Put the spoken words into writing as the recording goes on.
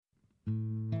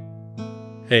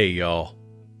Hey, y'all.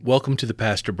 Welcome to the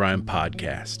Pastor Brian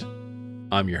Podcast.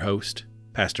 I'm your host,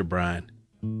 Pastor Brian.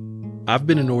 I've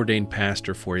been an ordained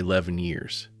pastor for 11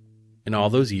 years. In all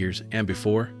those years and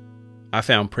before, I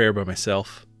found prayer by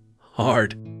myself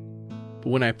hard. But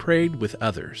when I prayed with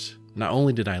others, not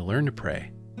only did I learn to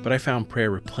pray, but I found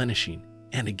prayer replenishing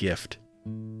and a gift.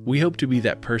 We hope to be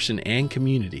that person and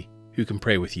community who can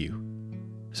pray with you.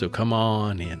 So come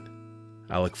on in.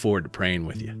 I look forward to praying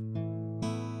with you.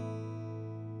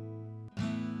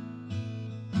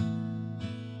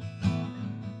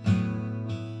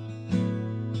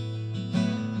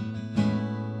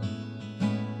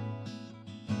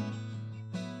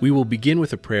 We will begin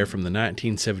with a prayer from the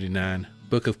 1979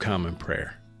 Book of Common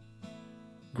Prayer.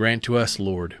 Grant to us,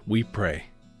 Lord, we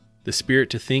pray, the Spirit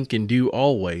to think and do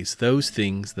always those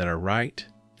things that are right,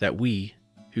 that we,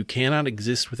 who cannot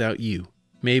exist without you,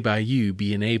 may by you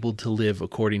be enabled to live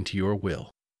according to your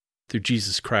will. Through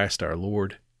Jesus Christ our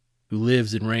Lord, who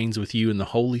lives and reigns with you in the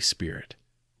Holy Spirit,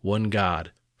 one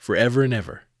God, forever and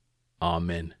ever.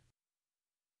 Amen.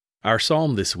 Our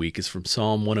psalm this week is from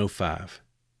Psalm 105.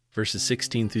 Verses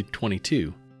 16 through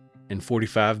 22 and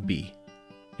 45b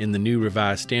in the New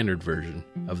Revised Standard Version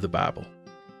of the Bible.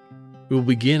 We will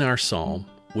begin our psalm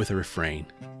with a refrain.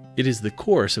 It is the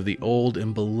chorus of the old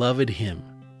and beloved hymn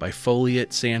by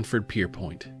Folliott Sanford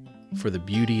Pierpont, For the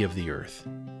Beauty of the Earth.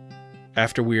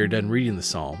 After we are done reading the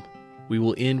psalm, we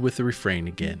will end with the refrain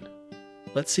again.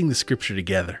 Let's sing the scripture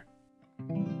together.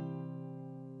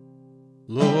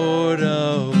 Lord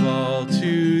of all,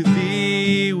 to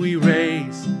thee we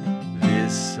raise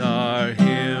this our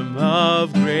hymn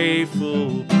of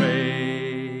grateful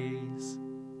praise.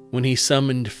 When he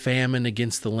summoned famine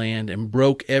against the land and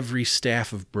broke every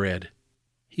staff of bread,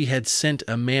 he had sent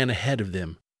a man ahead of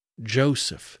them,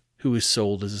 Joseph, who was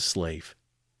sold as a slave.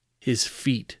 His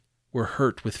feet were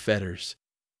hurt with fetters.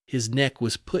 His neck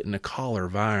was put in a collar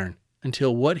of iron,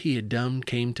 until what he had done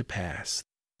came to pass.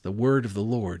 The word of the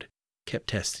Lord kept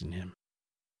testing him.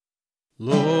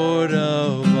 Lord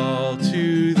of all,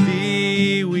 to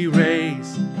thee we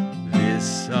raise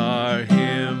this our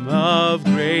hymn of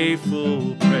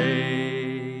grateful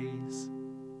praise.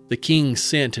 The king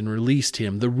sent and released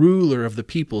him. The ruler of the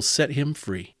people set him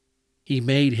free. He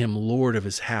made him lord of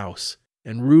his house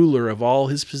and ruler of all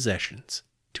his possessions,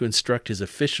 to instruct his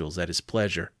officials at his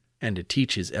pleasure and to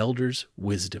teach his elders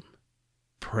wisdom.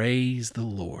 Praise the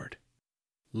Lord.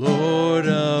 Lord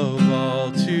of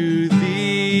all, to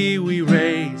thee we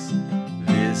raise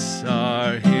this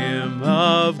our hymn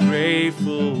of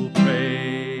grateful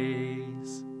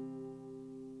praise.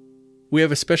 We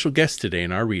have a special guest today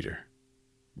in our reader,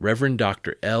 Reverend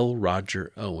Dr. L.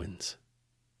 Roger Owens.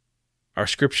 Our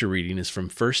scripture reading is from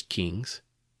 1 Kings,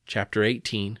 chapter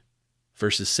 18,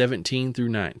 verses 17 through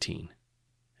 19,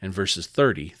 and verses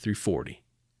 30 through 40.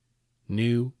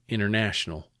 New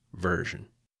International Version.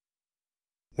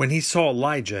 When he saw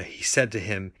Elijah, he said to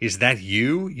him, "Is that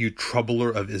you, you troubler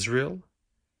of Israel?"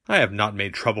 "I have not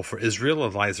made trouble for Israel,"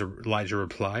 Elijah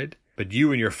replied, "but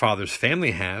you and your father's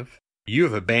family have. You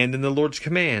have abandoned the Lord's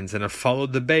commands and have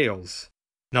followed the Baals.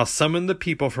 Now summon the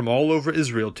people from all over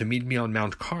Israel to meet me on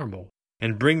Mount Carmel,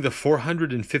 and bring the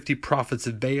 450 prophets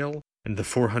of Baal and the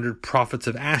 400 prophets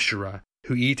of Asherah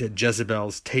who eat at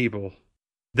Jezebel's table."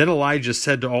 Then Elijah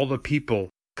said to all the people,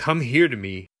 "Come here to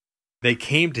me." They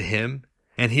came to him,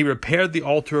 and he repaired the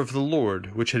altar of the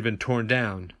Lord, which had been torn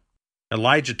down.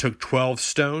 Elijah took 12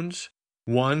 stones,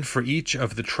 one for each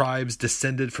of the tribes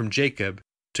descended from Jacob,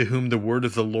 to whom the word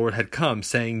of the Lord had come,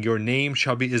 saying, "Your name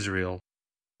shall be Israel."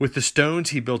 With the stones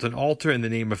he built an altar in the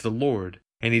name of the Lord,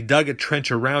 and he dug a trench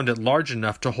around it large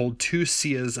enough to hold 2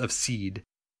 seahs of seed.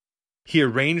 He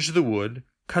arranged the wood,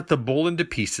 cut the bull into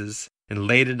pieces, and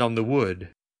laid it on the wood.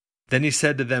 Then he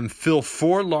said to them, "Fill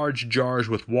 4 large jars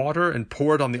with water and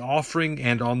pour it on the offering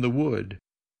and on the wood."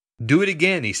 "Do it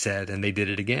again," he said, and they did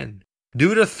it again.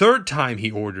 "Do it a 3rd time," he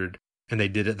ordered, and they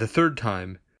did it the 3rd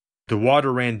time. The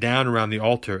water ran down around the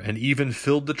altar and even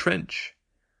filled the trench.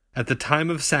 At the time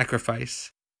of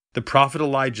sacrifice, the prophet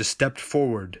Elijah stepped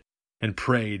forward and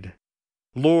prayed,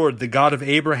 "Lord, the God of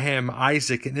Abraham,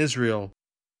 Isaac, and Israel,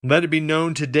 let it be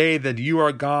known today that you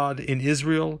are God in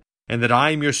Israel, and that I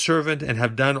am your servant and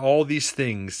have done all these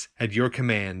things at your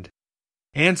command.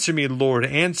 Answer me, Lord,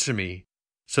 answer me,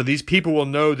 so these people will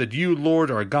know that you,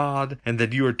 Lord, are God, and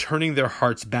that you are turning their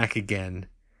hearts back again."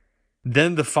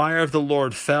 Then the fire of the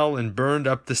Lord fell and burned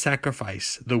up the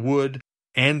sacrifice, the wood,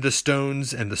 and the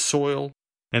stones and the soil,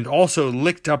 and also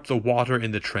licked up the water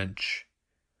in the trench.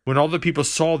 When all the people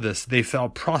saw this, they fell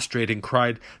prostrate and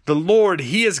cried, "The Lord,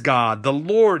 He is God! The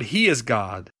Lord, He is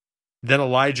God!" Then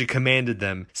Elijah commanded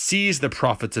them, "Seize the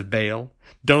prophets of Baal.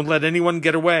 Don't let anyone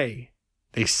get away."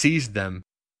 They seized them,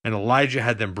 and Elijah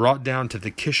had them brought down to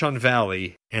the Kishon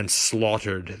Valley and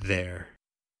slaughtered there.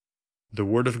 The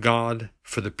word of God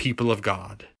for the people of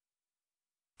God.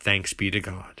 Thanks be to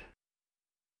God.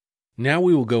 Now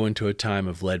we will go into a time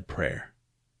of led prayer.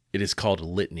 It is called a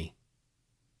litany.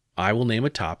 I will name a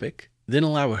topic, then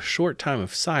allow a short time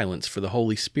of silence for the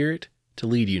Holy Spirit to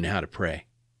lead you in how to pray.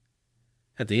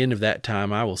 At the end of that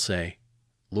time, I will say,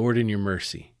 "Lord, in your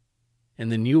mercy,"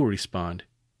 and then you will respond,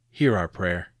 "Hear our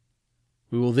prayer."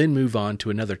 We will then move on to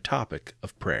another topic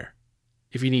of prayer.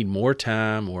 If you need more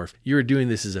time, or if you are doing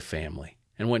this as a family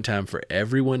and want time for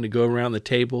everyone to go around the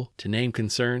table to name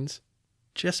concerns,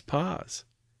 just pause.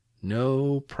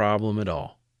 No problem at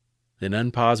all. Then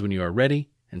unpause when you are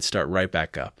ready and start right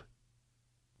back up.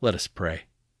 Let us pray.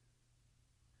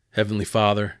 Heavenly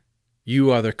Father,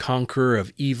 you are the conqueror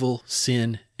of evil,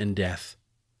 sin, and death.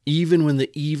 Even when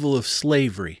the evil of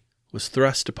slavery was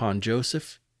thrust upon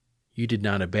Joseph, you did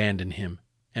not abandon him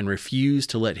and refuse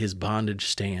to let his bondage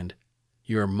stand.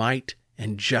 Your might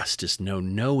and justice know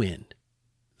no end.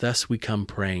 Thus we come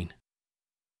praying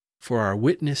for our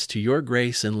witness to your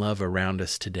grace and love around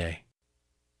us today.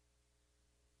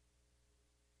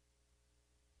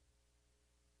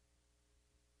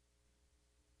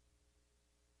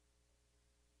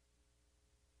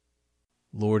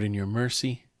 Lord, in your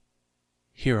mercy,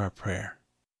 hear our prayer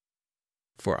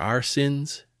for our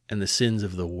sins and the sins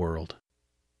of the world.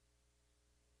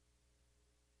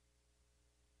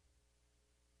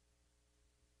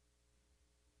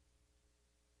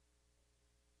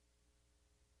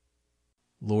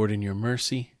 Lord, in your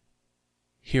mercy,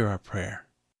 hear our prayer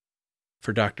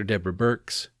for Dr. Deborah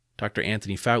Birx, Dr.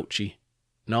 Anthony Fauci,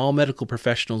 and all medical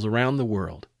professionals around the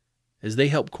world as they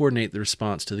help coordinate the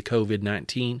response to the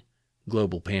COVID-19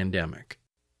 global pandemic.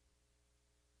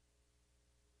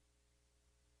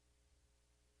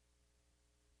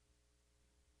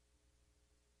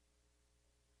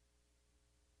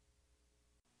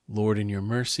 Lord, in your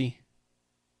mercy,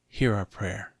 hear our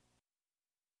prayer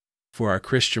for our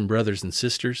Christian brothers and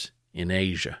sisters in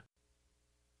Asia.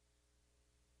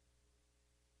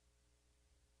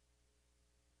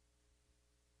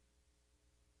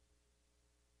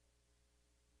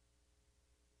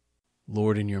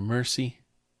 Lord, in your mercy,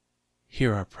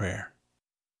 hear our prayer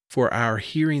for our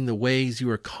hearing the ways you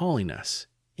are calling us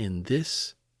in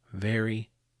this very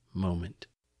moment.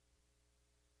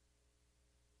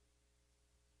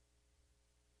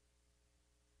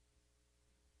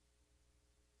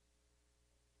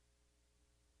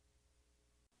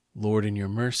 Lord, in your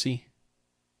mercy,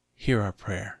 hear our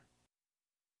prayer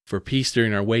for peace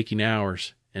during our waking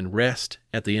hours and rest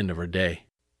at the end of our day.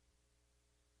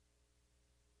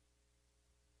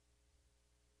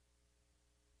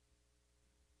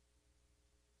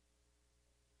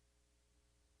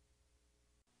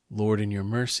 Lord, in your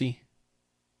mercy,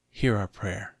 hear our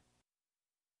prayer.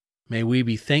 May we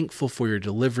be thankful for your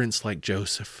deliverance like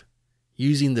Joseph,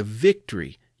 using the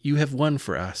victory you have won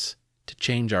for us to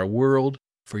change our world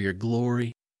for your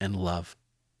glory and love.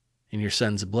 In your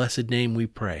Son's blessed name we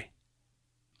pray.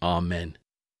 Amen.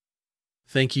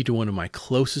 Thank you to one of my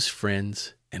closest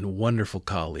friends and wonderful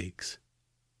colleagues,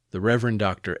 the Reverend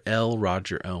Dr. L.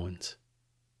 Roger Owens.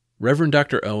 Reverend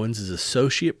Dr. Owens is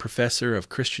Associate Professor of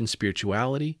Christian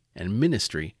Spirituality and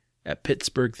Ministry at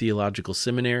Pittsburgh Theological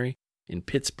Seminary in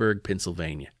Pittsburgh,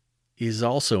 Pennsylvania. He is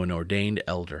also an ordained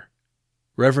elder.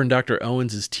 Reverend Dr.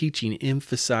 Owens' teaching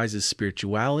emphasizes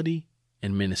spirituality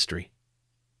and ministry.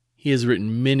 He has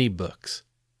written many books,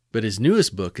 but his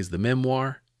newest book is the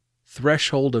memoir,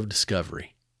 Threshold of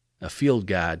Discovery, a field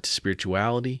guide to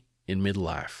spirituality in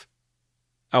midlife.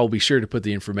 I will be sure to put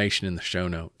the information in the show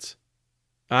notes.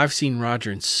 I've seen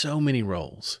Roger in so many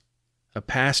roles: a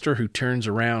pastor who turns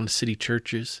around city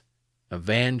churches,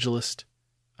 evangelist,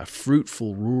 a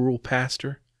fruitful rural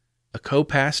pastor, a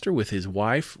co-pastor with his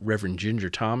wife, Reverend Ginger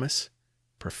Thomas,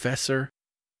 professor,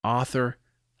 author,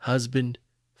 husband,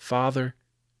 father,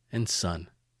 and son.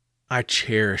 I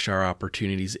cherish our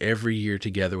opportunities every year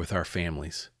together with our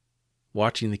families,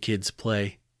 watching the kids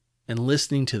play and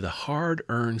listening to the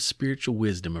hard-earned spiritual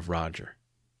wisdom of Roger,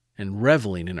 and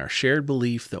reveling in our shared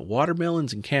belief that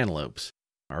watermelons and cantaloupes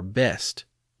are best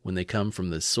when they come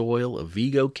from the soil of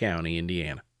Vigo County,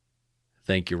 Indiana.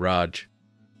 Thank you, Raj.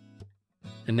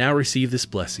 And now receive this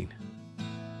blessing.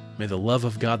 May the love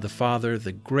of God the Father,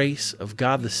 the grace of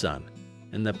God the Son,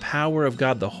 and the power of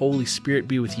God the Holy Spirit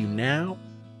be with you now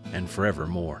and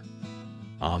forevermore.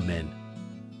 Amen.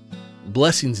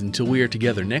 Blessings until we are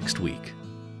together next week.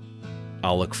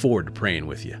 I'll look forward to praying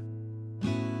with you.